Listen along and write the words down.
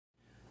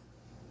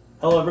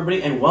Hello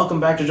everybody and welcome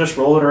back to Just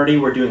Roll It Already.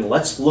 We're doing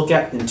Let's Look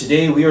At, and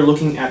today we are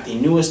looking at the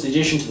newest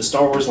addition to the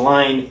Star Wars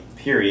line,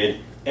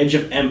 period, Edge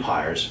of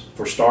Empires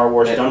for Star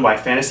Wars, done by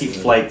Fantasy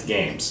Flight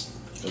Games.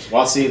 Because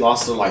WotC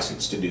lost their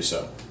license to do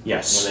so.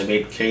 Yes. When they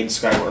made Cade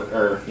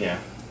Skywalker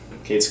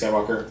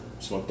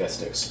smoke death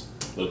sticks.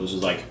 Lucas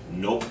was like,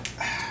 nope.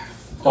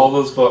 All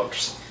those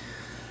books.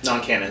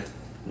 Non-canon.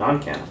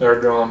 Non-canon.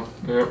 They're gone.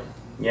 Yep.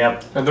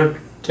 Yep. And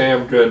they're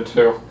damn good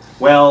too.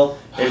 Well,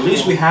 at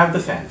least we have the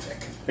fanfic.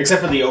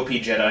 Except for the OP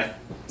Jedi.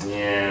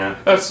 Yeah.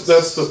 That's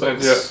the thing,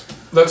 yeah.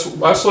 That's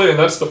actually, and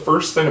that's the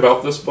first thing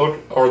about this book,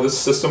 or this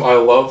system I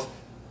love.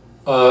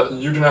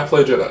 You do not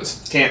play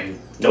Jedis. Can't.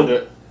 Nope. Do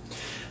it.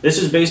 This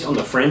is based on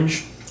the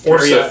fringe Or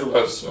area.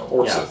 Sith.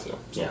 Or Sith,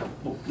 yeah.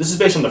 This is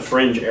based on the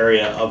fringe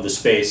area of the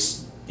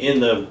space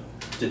in the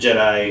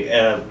Jedi,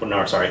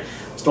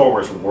 Star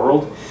Wars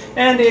world.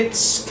 And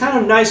it's kind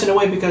of nice in a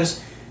way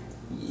because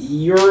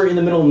you're in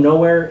the middle of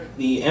nowhere.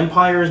 The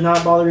Empire is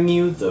not bothering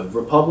you. The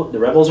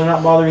rebels are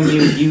not bothering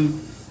you. You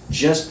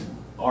just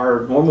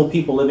are normal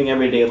people living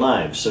everyday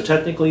lives. So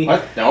technically,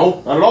 What?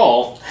 No, not at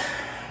all.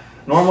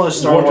 normal as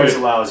Star Wars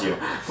allows you.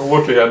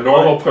 Look at a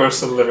normal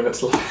person living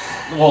its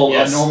life. Well,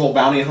 Yes. a normal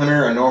bounty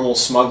hunter, a normal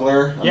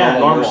smuggler, a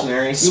normal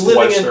mercenary.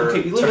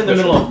 You live in the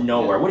middle of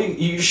nowhere. What are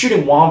you're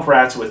shooting womp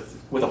rats with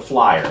a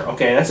flyer.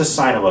 Okay, that's a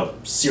sign of a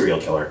serial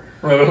killer.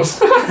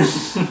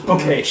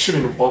 Okay.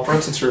 Shooting womp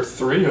rats since you're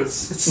 3,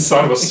 it's a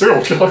sign of a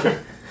serial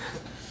killer.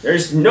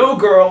 There's no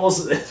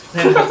girls,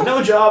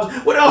 no jobs.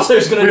 What else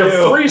there's gonna do? We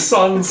have 3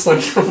 sons.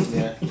 Like,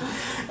 Yeah.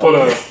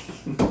 but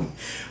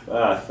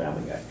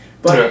Family Guy.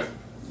 But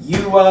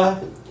yeah.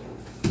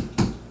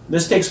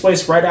 this takes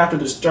place right after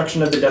the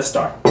destruction of the Death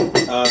Star.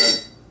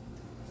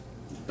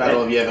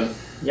 Battle of Yavin.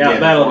 Yeah,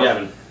 Battle of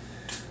Yavin.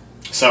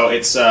 So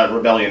it's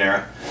Rebellion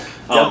era.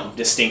 Yep.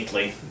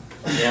 Distinctly.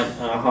 Yep,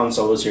 Han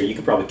Solo's here. You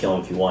could probably kill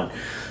him if you want.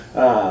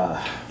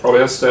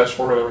 Probably has stash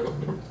for it and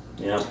everything.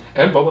 Yeah.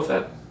 And Boba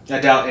Fett. I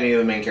doubt any of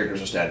the main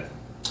characters are dead.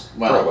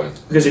 Well, Probably.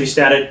 Because if you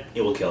stat it,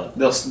 it will kill it.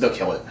 they'll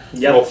kill it.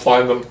 Yep. They'll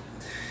find them.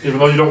 Even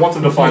though you don't want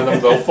them to find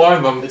them, they'll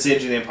find them. It's the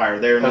Age of the Empire.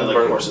 They're in the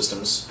Empire. core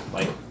systems.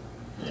 Like,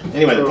 yeah.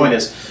 Anyway, the point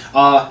is,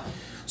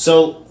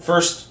 so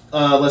first,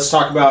 let's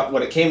talk about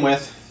what it came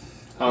with.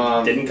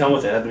 Didn't come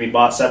with it. It had to be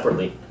bought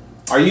separately.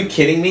 Are you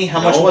kidding me? How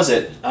No. much was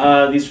it?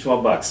 These are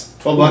 $12.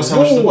 $12. How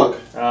much is the book?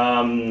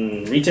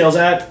 Retails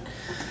at.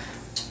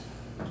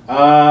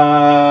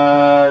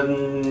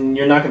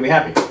 You're not gonna be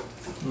happy.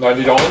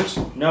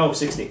 $90? No,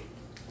 60.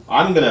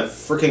 I'm gonna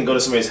freaking go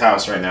to somebody's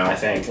house right now. I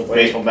think. With a Wait.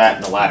 baseball bat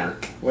and a ladder.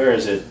 Where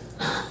is it?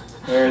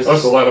 Where is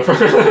That's this? a lot of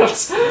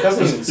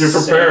Doesn't even You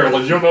prepare, say.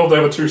 like you don't know if they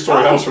have a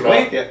 2-story house or not.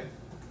 Wait. Yeah.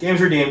 Game's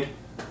redeemed.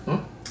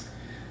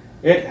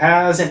 It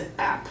has an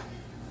app.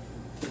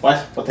 What?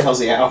 What the hell's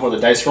the app? Or the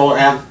dice roller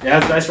app? It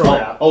has a dice roll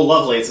app. Oh,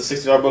 lovely! It's a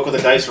 $60 book with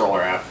a dice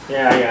roller app.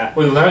 Yeah, yeah.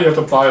 Well, now you have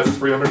to buy a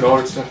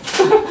 $300 stuff.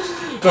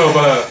 No,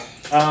 but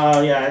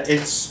Yeah.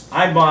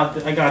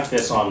 I got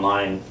this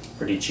online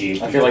pretty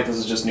cheap. I feel like this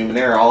is just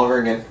Numenera all over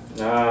again.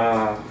 We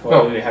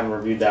haven't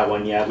reviewed that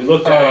one yet. We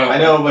looked at it. I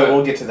know, but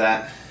we'll get to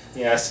that.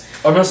 Yes.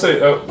 I'm gonna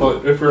say,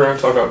 well, if we're gonna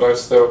talk about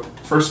dice, though,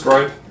 first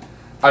gripe,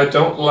 I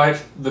don't like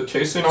the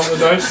casing on the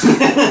dice.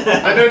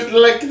 I don't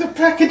like the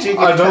packaging.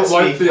 I don't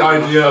like the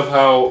idea of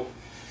how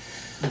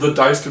the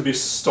dice could be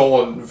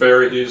stolen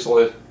very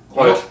easily.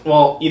 Like,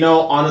 Well, you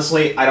know,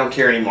 honestly, I don't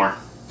care anymore.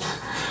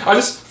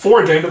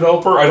 for a game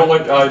developer, I don't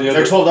like the idea.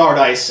 They're that, $12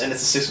 dice, and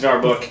it's a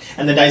 $60 book,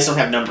 and the dice don't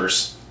have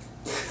numbers.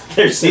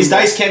 There's These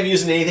dice can't be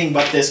used in anything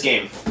but this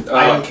game.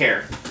 I don't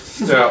care.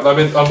 Yeah, I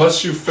mean,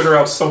 unless you figure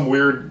out some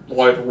weird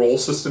like roll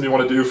system you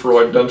want to do for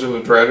like Dungeons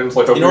and Dragons,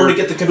 like In order to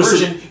get the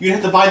conversion, you'd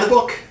have to buy the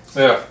book.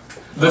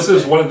 This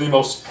is one of the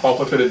most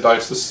complicated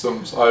dice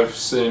systems I've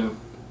seen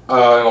in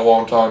a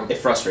long time. It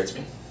frustrates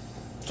me.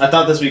 I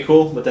thought this would be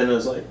cool, but then it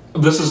was like...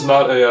 This is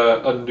not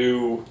a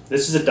new...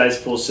 This is a dice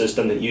pool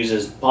system that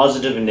uses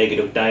positive and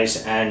negative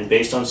dice and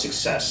based on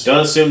success.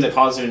 Don't assume that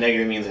positive and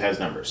negative means it has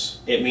numbers.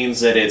 It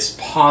means that it's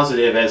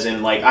positive as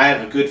in, like, I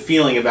have a good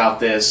feeling about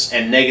this,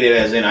 and negative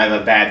as in, I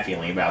have a bad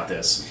feeling about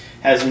this.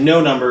 Has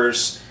no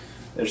numbers,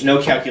 there's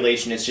no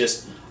calculation, it's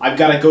just, I've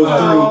got to go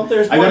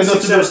through...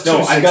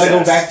 I've got to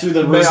go back through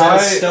the Rosetta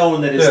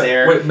Stone that is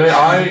there. Wait, may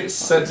I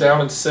sit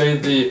down and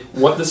say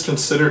what this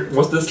consists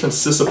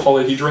of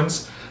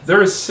polyhedrons?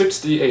 There is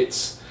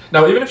 68s.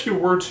 Now, even if you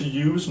were to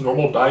use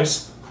normal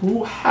dice,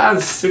 who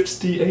has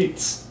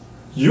 68s?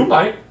 You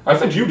might. I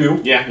think you do.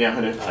 Yeah,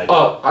 I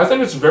do. I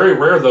think it's very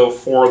rare, though,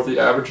 for the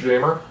average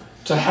gamer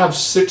to have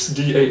 6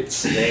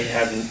 D8s. They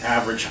have an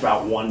average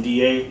about 1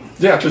 D8.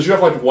 Yeah, because you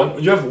have like one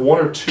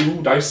or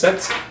 2 dice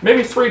sets,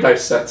 maybe 3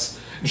 dice sets.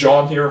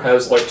 John here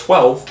has like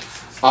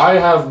 12. I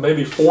have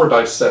maybe 4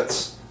 dice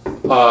sets.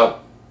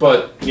 But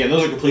yeah,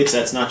 those are complete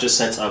sets, not just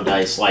sets of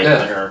dice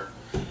that are.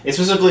 It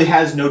specifically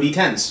has no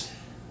D10s,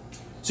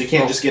 so you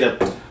can't just get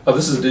a. Oh,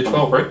 this is a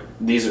D12, right?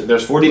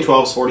 There's 4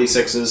 D12s, 4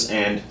 D6s,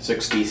 and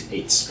 6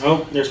 D8s.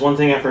 Oh, there's one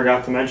thing I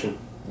forgot to mention.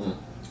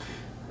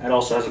 It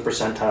also has a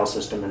percentile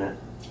system in it.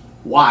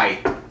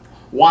 Why?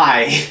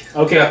 Why?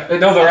 Okay. Yeah,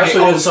 no, there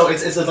actually is. So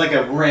it's like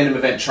a random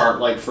event chart,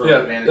 like for Yeah,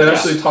 advantage. it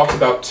actually talks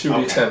about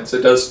 2d10s.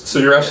 It does. So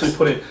you're actually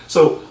putting.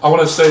 So I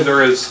want to say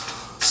there is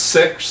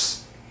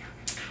 6,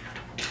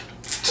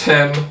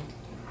 10,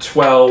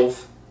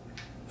 12,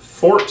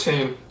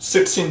 14,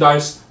 16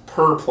 dice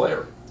per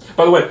player.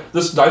 By the way,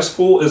 this dice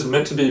pool is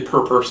meant to be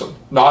per person,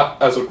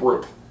 not as a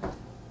group.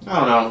 I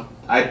don't know.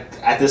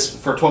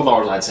 For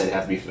 $12, I'd say it'd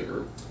have to be for the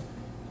group.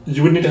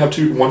 You would need to have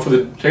two, one for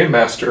the Game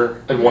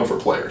Master and one for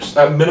players.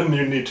 At minimum,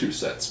 you need 2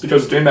 sets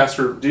because Game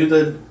Master.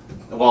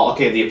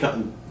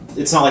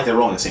 It's not like they're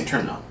rolling the same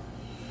turn though.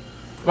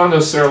 Not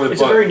necessarily,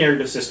 It's but a very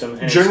narrative system,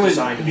 and generally it's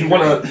designed to be you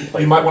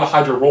very might want to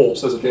hide your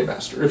rolls as a Game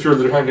Master. If you're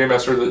the Game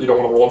Master that you don't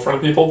want to roll in front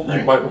of people, Right.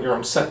 you might want your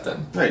own set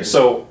then. Right.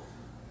 So.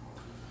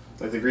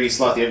 Like the greedy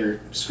sloth, you have your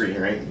screen,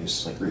 right? You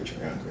just like reach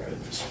around, grab it,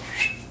 and just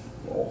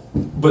roll.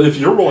 But if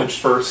you're rolling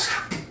first,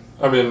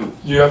 I mean,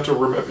 you have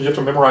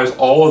to memorize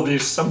all of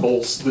these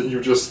symbols that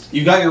you just.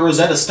 You got your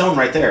Rosetta Stone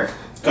right there.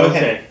 Go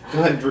ahead.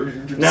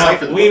 Now,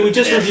 we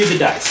just reviewed the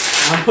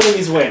dice. I'm putting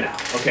these away now.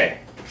 Okay.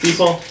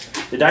 People,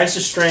 the dice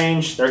are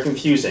strange. They're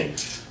confusing.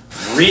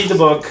 Read the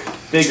book.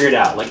 Figure it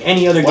out. Like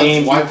any other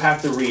game, you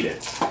have to read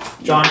it.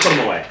 John, put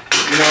them away.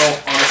 You know,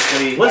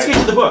 honestly... Let's get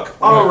to the book.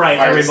 All right,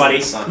 everybody.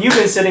 Sun. You've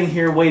been sitting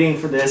here waiting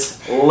for this.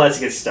 Let's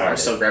get started. I'm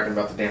so grapping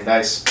about the damn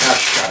dice.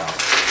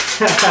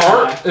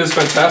 Art is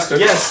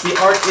fantastic. Yes, the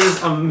art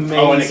is amazing.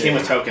 Oh, and it came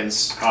with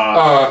tokens.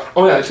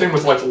 It came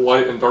with like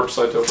light and dark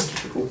side tokens,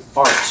 which are cool.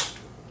 Art.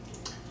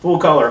 Full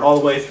color all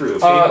the way through.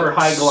 Paper,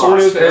 high gloss,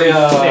 sort of very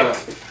thick.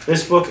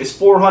 This book is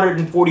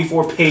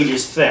 444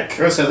 pages thick.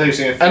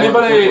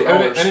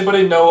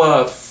 Anybody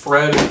know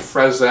Fred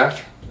Frezak,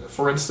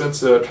 for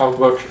instance, a comic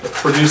book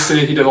producer?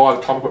 He did a lot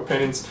of comic book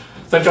paintings.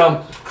 Think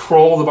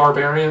Kroll the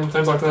Barbarian,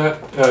 things like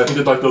that. He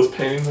did like those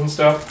paintings and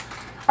stuff.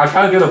 I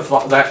kind of get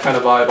that kind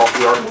of vibe off the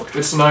artwork.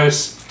 It's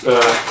nice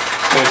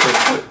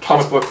painting, like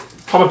comic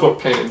book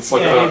paintings.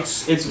 Like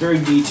it's very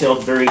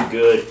detailed, very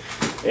good.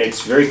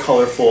 It's very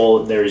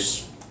colorful.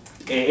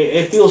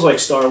 It feels like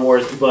Star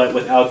Wars, but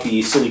without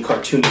the silly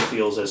cartoony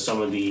feels as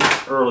some of the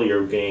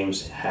earlier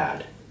games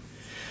had.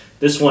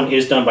 This one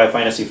is done by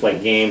Fantasy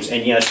Flight Games,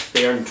 and yes,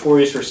 they are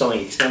notorious for selling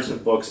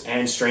expensive books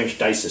and strange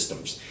dice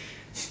systems.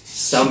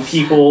 Some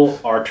people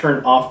are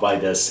turned off by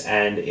this,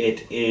 and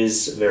it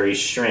is very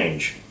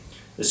strange.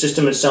 The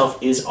system itself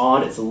is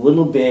odd. It's a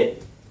little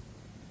bit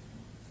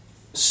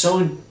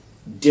so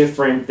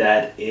different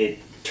that it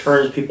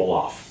turns people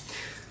off.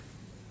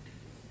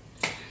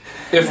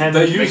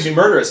 Makes me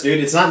murderous, dude.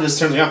 It's not just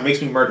turns me off. It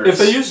makes me murderous.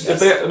 I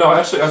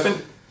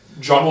think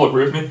John will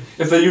agree with me.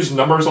 If they use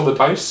numbers on the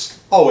dice,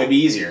 it'd be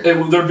easier.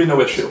 There'd be no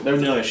issue. There'd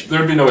be no issue.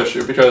 There'd be no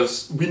issue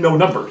because we know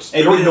numbers.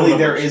 Admittedly,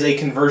 there is a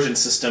conversion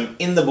system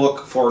in the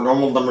book for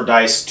normal number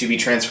dice to be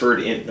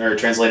transferred in or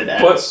translated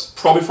as. But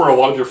probably for a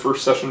lot of your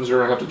first sessions, you're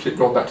gonna have to keep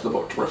going back to the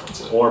book to reference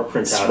it. Or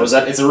print out.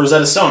 It's a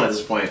Rosetta Stone at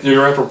this point. You're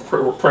gonna have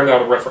to print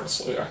out a reference.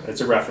 Yeah,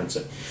 it's a reference.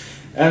 It's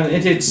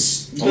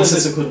unless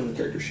it's included in the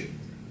character sheet.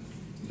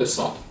 It's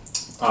not.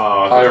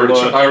 I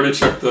already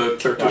checked the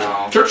character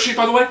sheet. Character sheet,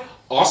 by the way,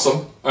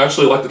 awesome. I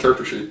actually like the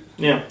character sheet.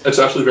 Yeah. It's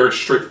actually very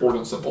straightforward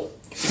and simple.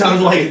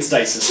 Sounds like it's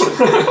dice system.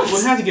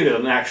 We'll have to give it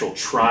an actual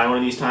try one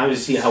of these times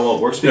to see how well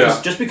it works.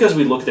 Because just because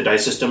we look at the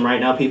dice system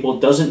right now, people,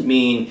 doesn't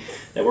mean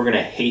that we're going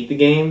to hate the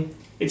game.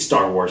 It's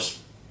Star Wars.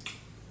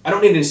 I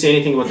don't need to say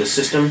anything about the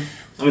system,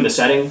 the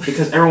setting,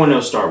 because everyone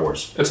knows Star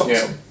Wars. It's awesome.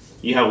 Yeah.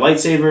 You have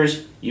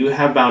lightsabers, you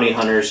have bounty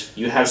hunters,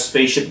 you have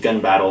spaceship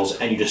gun battles,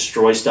 and you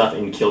destroy stuff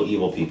and kill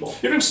evil people.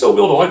 You can still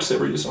wield a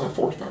lightsaber using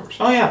Force powers.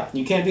 Oh yeah,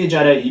 you can't be a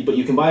Jedi, but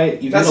you can buy.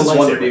 That's its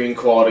one redeeming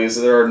quality is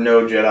there are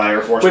no Jedi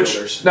or Force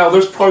wielders. Now,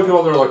 there's probably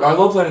people that are like, I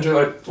love playing a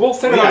Jedi. Well,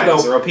 think about it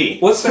though. They're OP.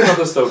 Let's think about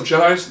this though.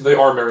 Jedis, they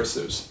are Mary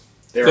Sues.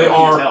 They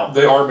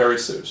are Mary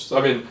Sues.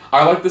 I mean,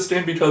 I like this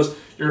game because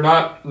you're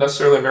not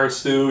necessarily a Mary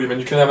Sue. I mean,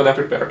 you can have an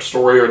epic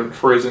backstory and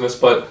craziness,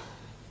 but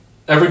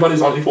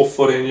everybody's on equal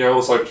footing. You know,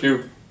 it's like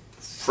you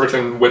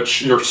freaking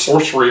witch, your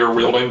sorcery you're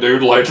wielding,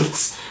 dude. Like,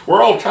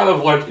 we're all kind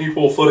of like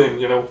equal footing,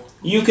 you know.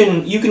 You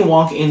can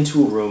walk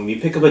into a room, you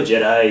pick up a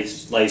Jedi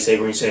lightsaber,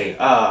 and you say,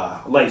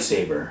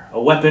 lightsaber,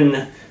 a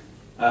weapon,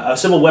 a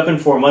civil weapon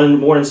for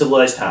modern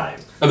civilized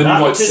time. And then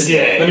Not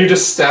today. Then you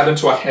just stab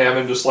into a ham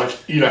and just like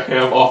eat a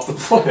ham off the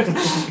plate.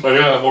 Like,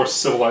 yeah, a more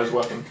civilized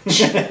weapon.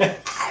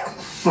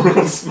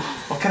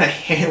 What kind of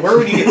ham? Where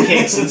would you get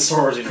hams in the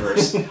Star Wars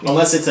universe?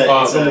 Unless it's a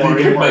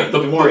Dromorian.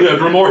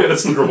 Dromorian.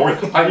 It's the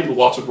Dromorian. I eat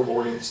lots of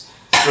Dromorians.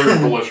 Very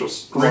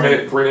delicious. Green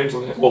eggs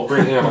and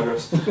green ham, I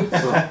guess.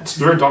 It's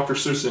very Dr.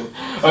 Seussian.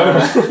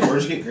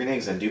 Where'd you get green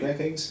eggs and dewback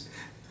eggs?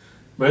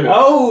 Maybe.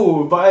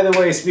 Oh, by the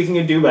way, speaking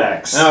of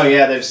dewbacks. Oh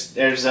yeah, there's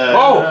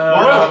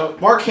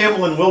Mark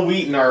Hamill and Will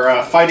Wheaton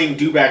are fighting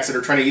dewbacks that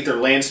are trying to eat their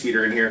land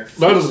speeder in here.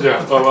 That is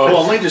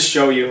well, let me just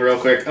show you real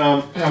quick.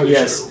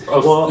 Yes. There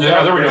we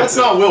go. That's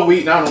not Will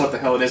Wheaton. I don't know what the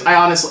hell it is.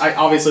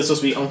 Obviously it's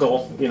supposed to be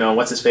Uncle,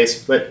 what's his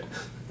face, but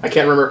I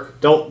can't remember.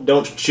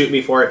 Don't shoot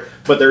me for it.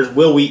 But there's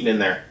Will Wheaton in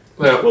there.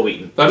 Yeah. Will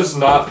Wheaton. That is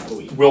not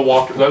Will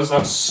Walker. That is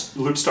not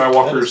Luke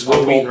Skywalker's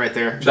Will Wheaton right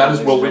there. That is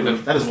Will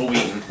Wheaton. That is Will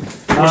Wheaton.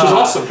 Which is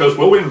awesome, because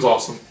Will Wheaton's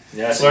awesome.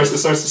 Yes,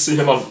 It's nice to see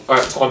him on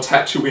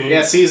Tatooine.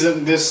 Yeah,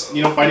 season this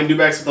fighting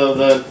dudebacks with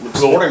the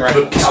sporting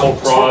rifle, the cattle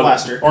sport prod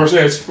blaster, or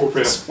yeah,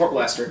 sport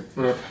blaster.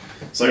 Yeah.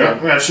 It's like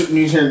I'm not shooting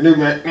these here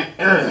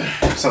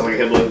dudebacks. Sounds like a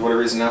hillbilly for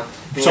whatever reason now.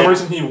 For some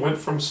reason, he went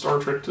from Star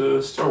Trek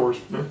to Star Wars.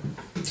 Yeah.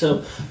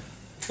 So,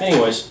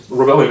 anyways,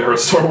 Rebellion era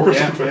Star Wars.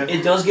 Yeah.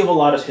 it does give a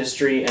lot of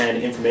history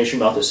and information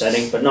about the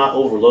setting, but not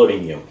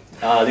overloading you.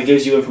 It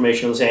gives you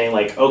information saying,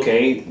 like,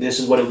 okay, this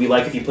is what it would be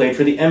like if you played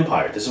for the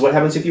Empire. This is what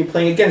happens if you're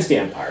playing against the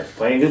Empire. If you're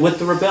playing with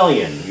the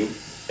Rebellion,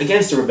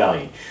 against the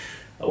Rebellion.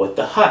 With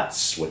the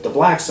Hutts, with the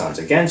Black Suns,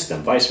 against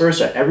them, vice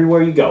versa.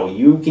 Everywhere you go,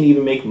 you can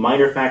even make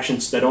minor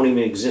factions that don't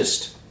even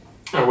exist.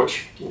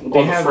 Which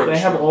they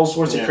have all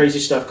sorts of crazy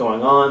stuff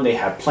going on. They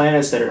have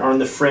planets that are on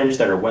the fringe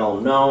that are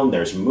well known.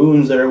 There's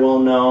moons that are well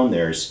known.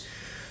 There's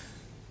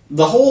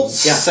the whole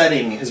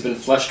setting has been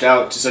fleshed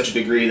out to such a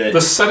degree that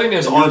the setting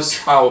is our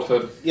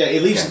childhood. Yeah,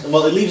 it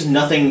leaves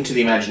nothing to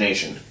the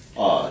imagination.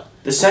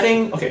 The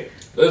setting, okay.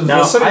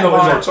 The setting is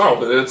our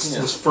childhood.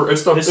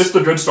 It's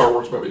the good Star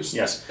Wars movies.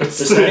 Yes, the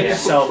setting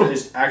itself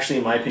is actually,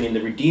 in my opinion,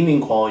 the redeeming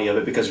quality of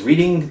it. Because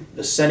reading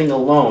the setting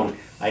alone,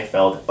 I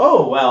felt,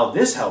 oh well,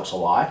 this helps a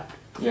lot.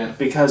 Yeah.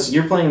 Because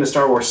you're playing in the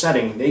Star Wars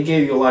setting, they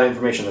gave you a lot of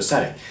information on the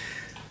setting.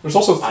 There's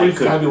also three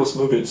fabulous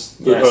movies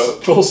that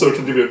also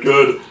can give you a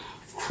good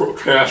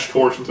crash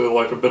course into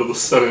like a bit of the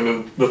setting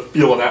and the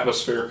feel and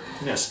atmosphere.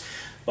 Yes,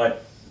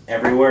 but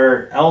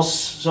everywhere else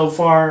so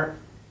far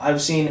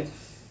I've seen,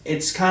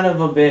 it's kind of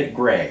a bit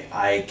gray.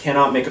 I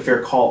cannot make a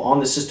fair call on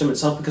the system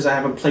itself because I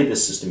haven't played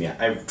this system yet.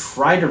 I've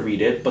tried to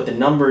read it, but the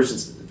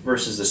numbers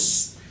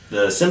versus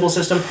the symbol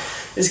system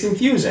is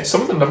confusing.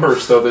 Some of the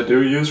numbers, though, they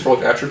do use for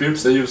like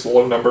attributes. They use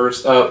low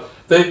numbers.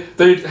 They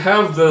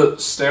have the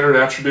standard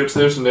attributes.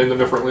 They just name them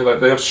differently.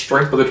 Like they have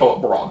strength, but they call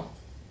it brawn.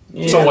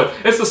 Yeah. So like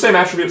it's the same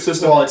attribute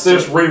system. Well,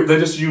 they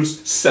just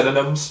use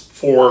synonyms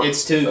for.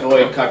 It's to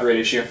avoid copyright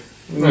issue.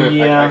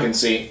 Yeah, I can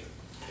see.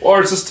 Or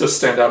it's just to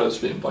stand out as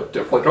being like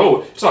different. Like,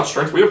 oh, it's not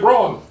strength, we have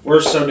brawn. We're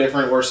so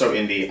different. We're so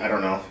indie. I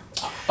don't know.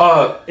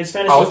 Its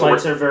fantasy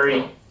flights are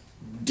very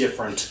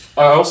different.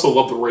 I also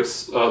love the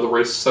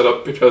race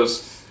setup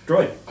because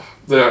droid.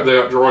 They got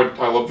droid.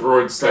 I love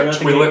droids. They got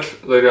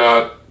Twi'lek. They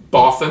got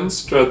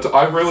Bothans.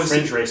 I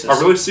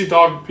really see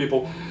dog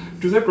people.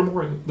 Do they have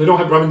Grimoire? They don't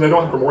have. I mean, they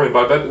don't have Grimoire,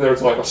 but I bet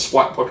there's like a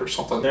splat book or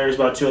something. There's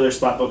about 2 other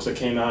splat books that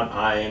came out.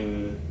 I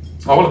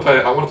want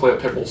to play at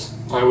Pickles.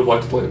 I would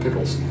like to play at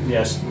Pickles.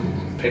 Yes.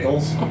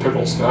 Pickles?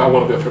 Pickles. Yeah, I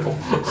want to be a pickle.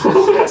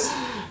 Yes.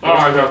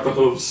 I got the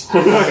hooves.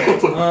 Okay.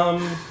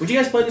 Would you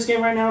guys play this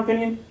game right now,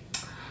 opinion?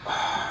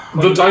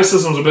 The dice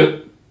system's a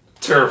bit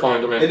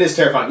terrifying to me. It is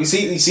terrifying. You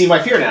see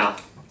my fear now.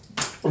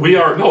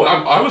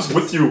 I was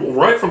with you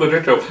right from the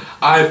get-go.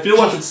 I feel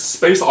like it's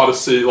Space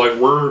Odyssey, like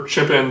we're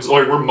chimpanzees,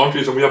 like we're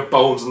monkeys and we have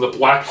bones and the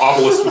black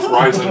obelisk is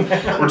rising.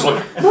 We're just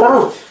like,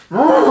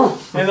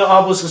 and the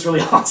obelisk is really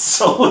Han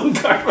Solo and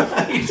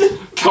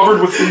Carbonite.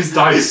 Covered with these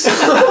dice.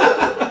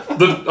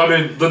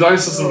 The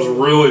dice system's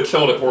really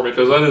killing it for me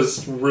because that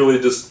is really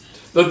just...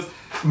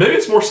 Maybe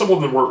it's more simple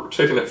than we're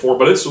taking it for,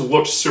 but it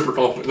looks super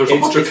complicated.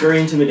 It's very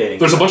intimidating.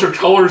 There's a bunch of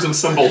colors and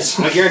symbols.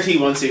 I guarantee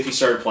once if you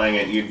started playing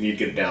it, you'd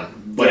get it down.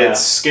 But it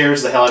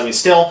scares the hell out of me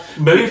still.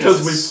 Maybe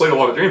because we've played a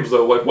lot of games,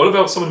 though. Like, what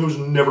about someone who's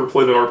never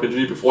played an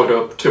RPG before,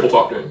 like a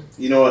tabletop game?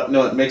 You know what?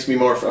 No, it makes me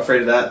more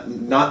afraid of that.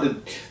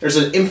 There's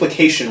an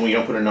implication when you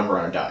don't put a number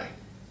on a die.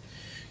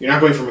 You're not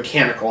going for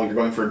mechanical. You're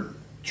going for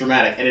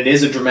dramatic, and it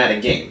is a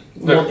dramatic game.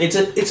 Well, it's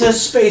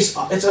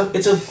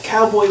a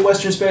cowboy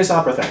western space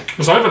opera thing.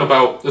 It's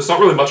not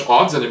really much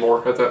odds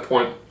anymore at that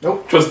point.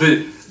 Nope. Because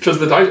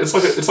the dice,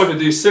 it's like a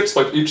D6.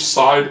 Like each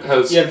side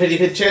has. You have a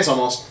 50-50 chance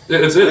almost.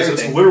 It's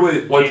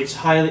literally like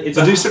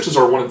the D6s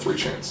are 1 in 3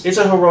 chance. It's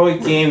a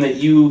heroic game that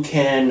you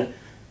can.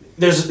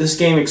 This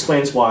game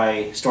explains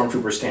why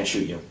stormtroopers can't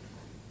shoot you.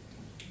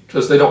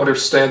 Because they don't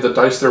understand the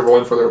dice they're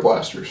rolling for their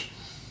blasters.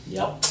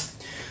 Yep.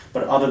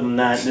 But other than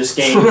that, this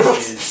game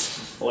is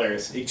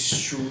hilarious.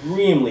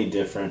 Extremely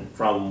different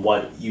from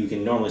what you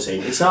can normally say.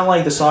 It's not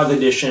like the Saga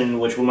Edition,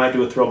 which we might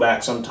do a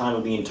throwback sometime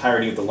of the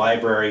entirety of the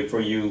library for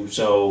you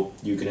so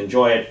you can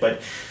enjoy it,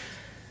 but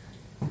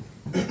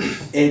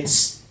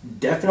it's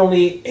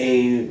definitely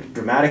a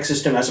dramatic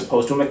system as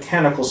opposed to a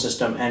mechanical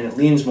system, and it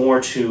leans more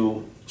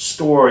to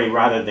story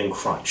rather than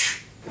crunch.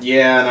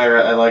 Yeah, and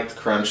I like the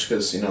crunch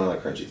because, I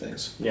like crunchy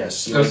things.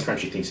 Yes, you like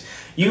crunchy things.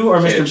 You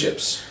are Mr.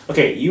 Chips.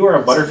 Okay, you are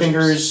a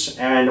Butterfingers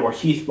or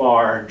Heath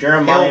Bar.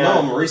 Jeremiah. Hell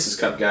no, I'm a Reese's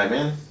Cup guy,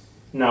 man.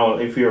 No,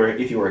 if you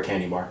were a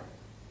candy bar.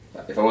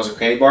 If I was a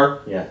candy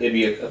bar, yeah, it'd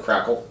be a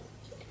crackle.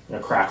 A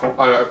crackle.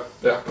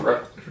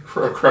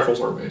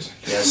 Crackles are amazing.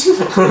 Yes.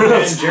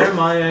 And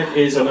Jeremiah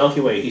is a Milky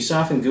Way. He's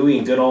soft and gooey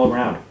and good all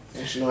around.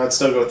 Actually, no, I'd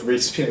still go with the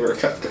Reese's Peanut Butter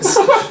Cup.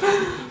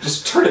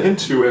 Just turn it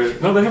into a...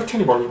 No, they have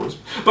candy bars.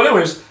 But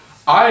anyways,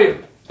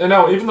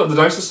 even though the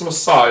dice system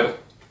aside,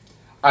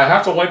 I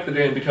have to like the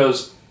game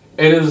because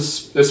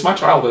it's my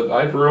childhood.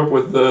 I grew up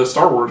with the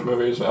Star Wars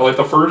movies. I like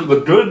the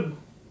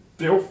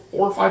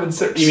 4, 5, and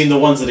 6. You mean the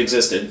ones that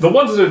existed? The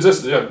ones that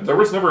existed, yeah. There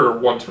was never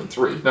 1, 2, and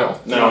 3. No.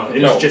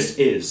 It just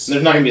is.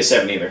 There's not going to be a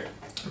 7 either.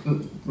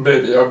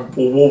 Maybe.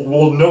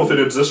 We'll know if it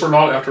exists or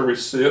not after we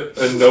see it,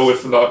 and know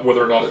if not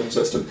whether or not it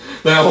existed.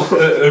 Now,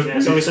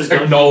 if we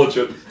acknowledge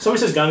it.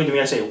 Somebody says Gummy to me,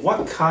 I say,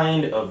 what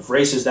kind of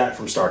race is that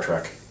from Star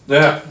Trek?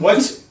 Yeah. What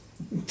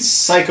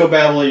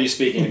psychobabble are you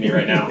speaking to me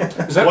right now?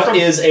 What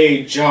is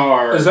a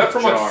jar? Is that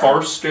from like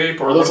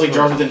Farscape? Or are those like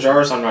jars within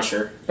jars? I'm not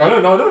sure. I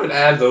don't know. I don't even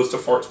add those to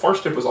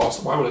Farscape was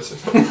awesome. Why would I say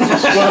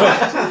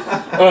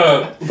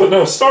that? But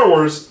no, Star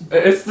Wars,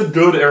 it's the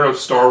good era of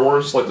Star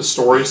Wars, like the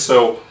story,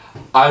 so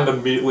I'm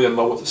immediately in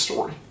love with the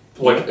story.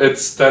 Like,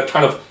 it's that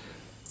kind of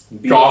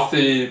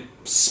gothy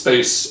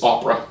space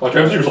opera. Like,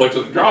 I usually like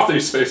the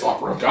gothy space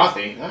opera.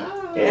 Gothy?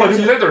 Yeah, like, if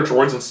you think they're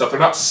droids and stuff, they're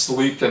not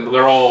sleek and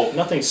they're all...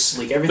 Nothing's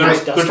sleek,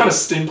 everything's they're kind of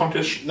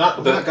steampunkish. Not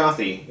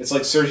gothy. It's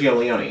like Sergio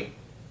Leone.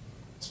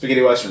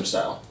 Spaghetti Western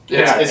style.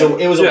 Yeah.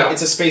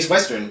 It's a space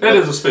Western. It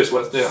is a space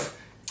Western, yeah.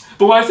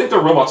 But when I think they're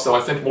robots, though,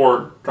 I think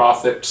more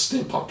gothic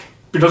steampunk.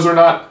 Because they're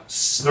not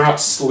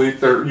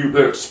sleek,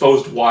 they're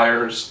exposed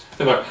wires.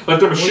 And like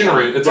their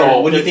machinery, it's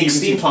all... When you think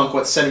steampunk,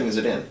 what setting is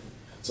it in?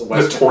 It's a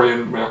Western.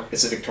 Victorian, yeah.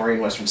 It's a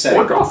Victorian Western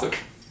setting. Or Gothic.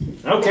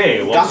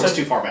 Okay, well... Gothic's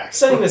too far back.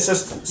 Setting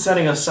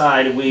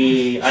aside, I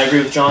agree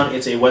with John,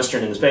 it's a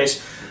Western in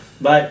space,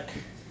 but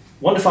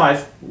 1 to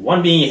 5,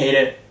 1 being you hate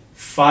it,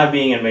 5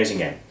 being an amazing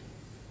game.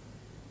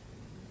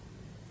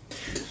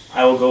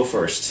 I will go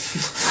first.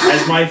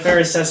 As my fair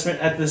assessment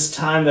at this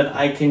time that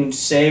I can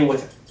say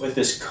with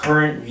this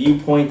current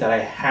viewpoint that I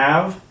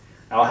have,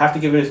 I'll have to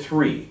give it a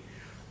 3.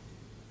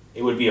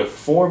 It would be a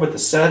 4, but the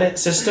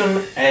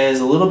system is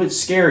a little bit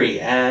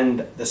scary,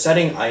 and the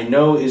setting I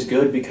know is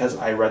good because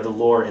I read the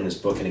lore in this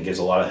book and it gives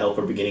a lot of help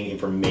for beginning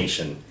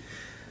information.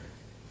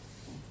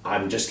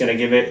 I'm just going to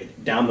give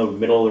it down the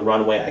middle of the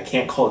runway. I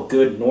can't call it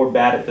good nor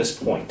bad at this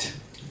point.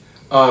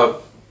 I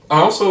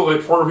also,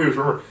 like, for reviews,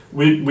 remember,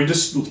 we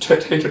just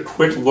take a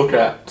quick look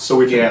at so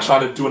we can try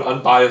to do an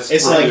unbiased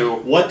review.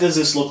 Like, what does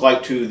this look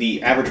like to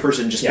the average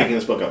person just picking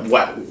this book up?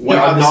 How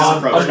does this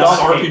approach? A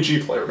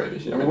non-RPG player, maybe.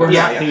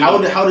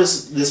 How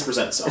does this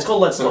present itself? It's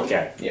called Let's Look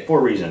At, for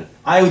a reason.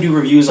 I would do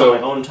reviews on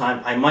my own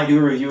time. I might do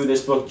a review of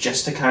this book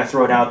just to kind of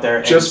throw it out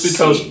there. Just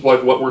because,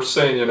 like, what we're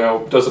saying,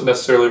 doesn't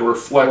necessarally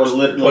reflect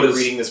what is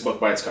reading this book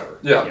by its cover.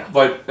 Yeah.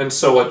 And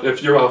so, like,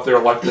 if you're out there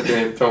like the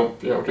game,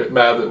 don't get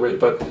mad that way.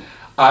 But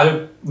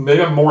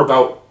maybe I'm more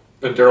about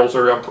in Daryl's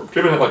area. I'm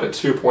giving it like a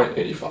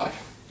 2.85.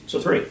 So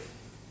 3. I'm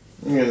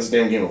giving this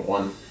damn game a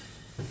 1.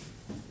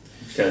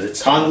 Because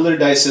it's convoluted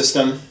dice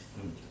system.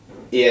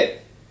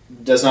 It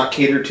does not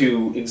cater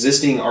to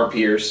existing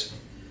RPers.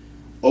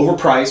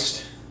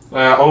 Overpriced.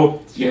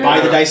 You buy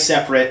the dice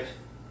separate.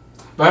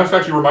 Matter of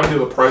fact, you reminded me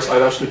of the price.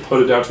 I'd actually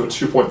put it down to a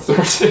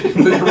 2.13.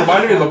 You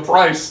reminded me of the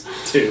price.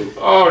 2.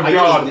 Oh,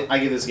 God. I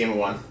give this game a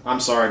 1. I'm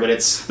sorry, but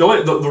it's... The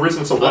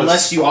reason it's a 1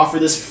 unless you offer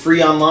this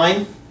free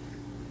online,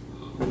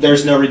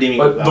 there's no redeeming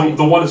value.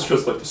 The 1 is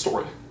just like the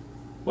story.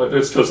 Like,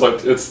 it's just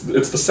like, it's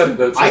the setting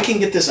that it's I can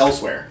get this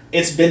elsewhere.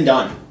 It's been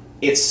done.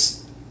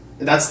 That's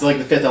like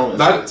the 5th element.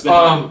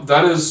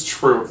 That is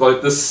true.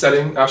 Like, this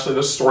setting, actually,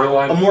 this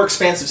storyline... A more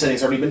expansive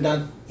setting's already been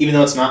done, even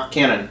though it's not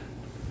canon,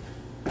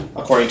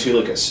 according to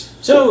Lucas.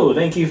 So,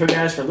 thank you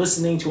guys for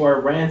listening to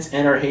our rants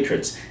and our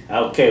hatreds.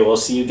 Okay, we'll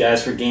see you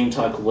guys for Game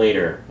Talk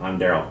later. I'm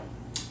Daryl.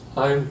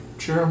 I'm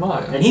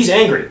Jeremiah. And he's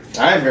angry.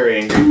 I'm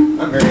very angry.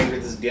 I'm very angry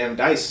at this damn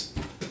dice.